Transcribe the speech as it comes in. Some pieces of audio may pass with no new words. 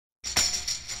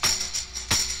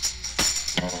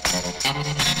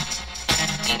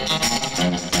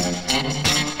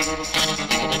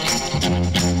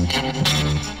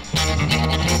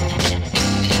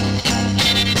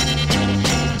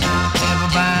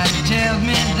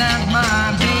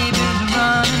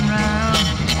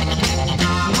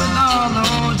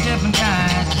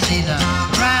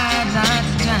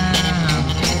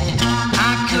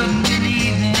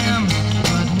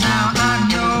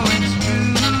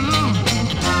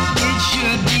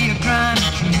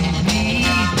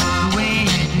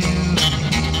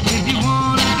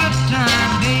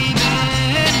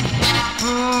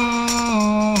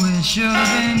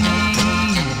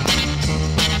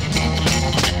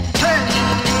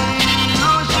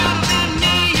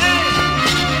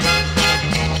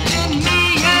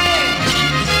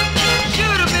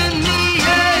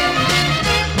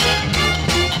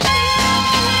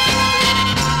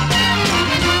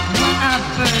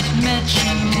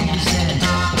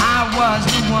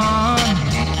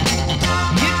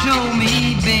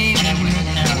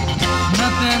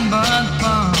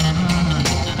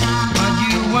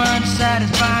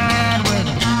Satisfied with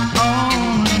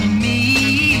only me.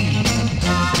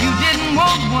 You didn't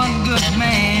want one good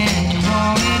man, you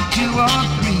wanted two or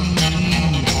three.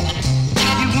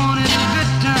 You wanted a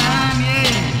good time,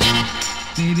 yeah.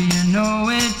 Baby, you know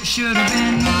it should have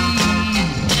been me.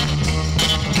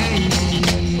 Hey, it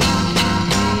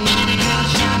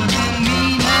should have been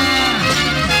me now.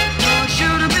 Oh, it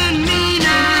should have been me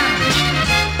now.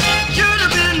 Should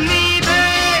have been me,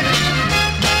 baby.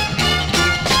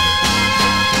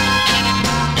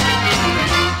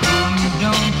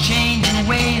 Change the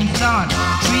way and start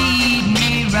treat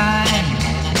me right.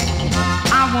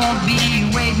 I won't be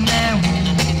waiting there when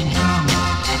you come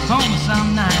home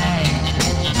some night.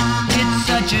 It's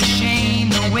such a shame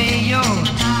the way you're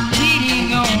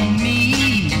cheating on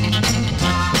me.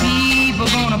 People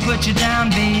gonna put you down,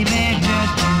 baby,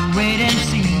 just to wait and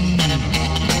see.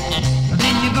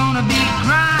 Then you're gonna be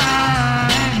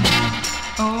crying.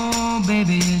 Oh,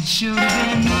 baby, it should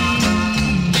have been me.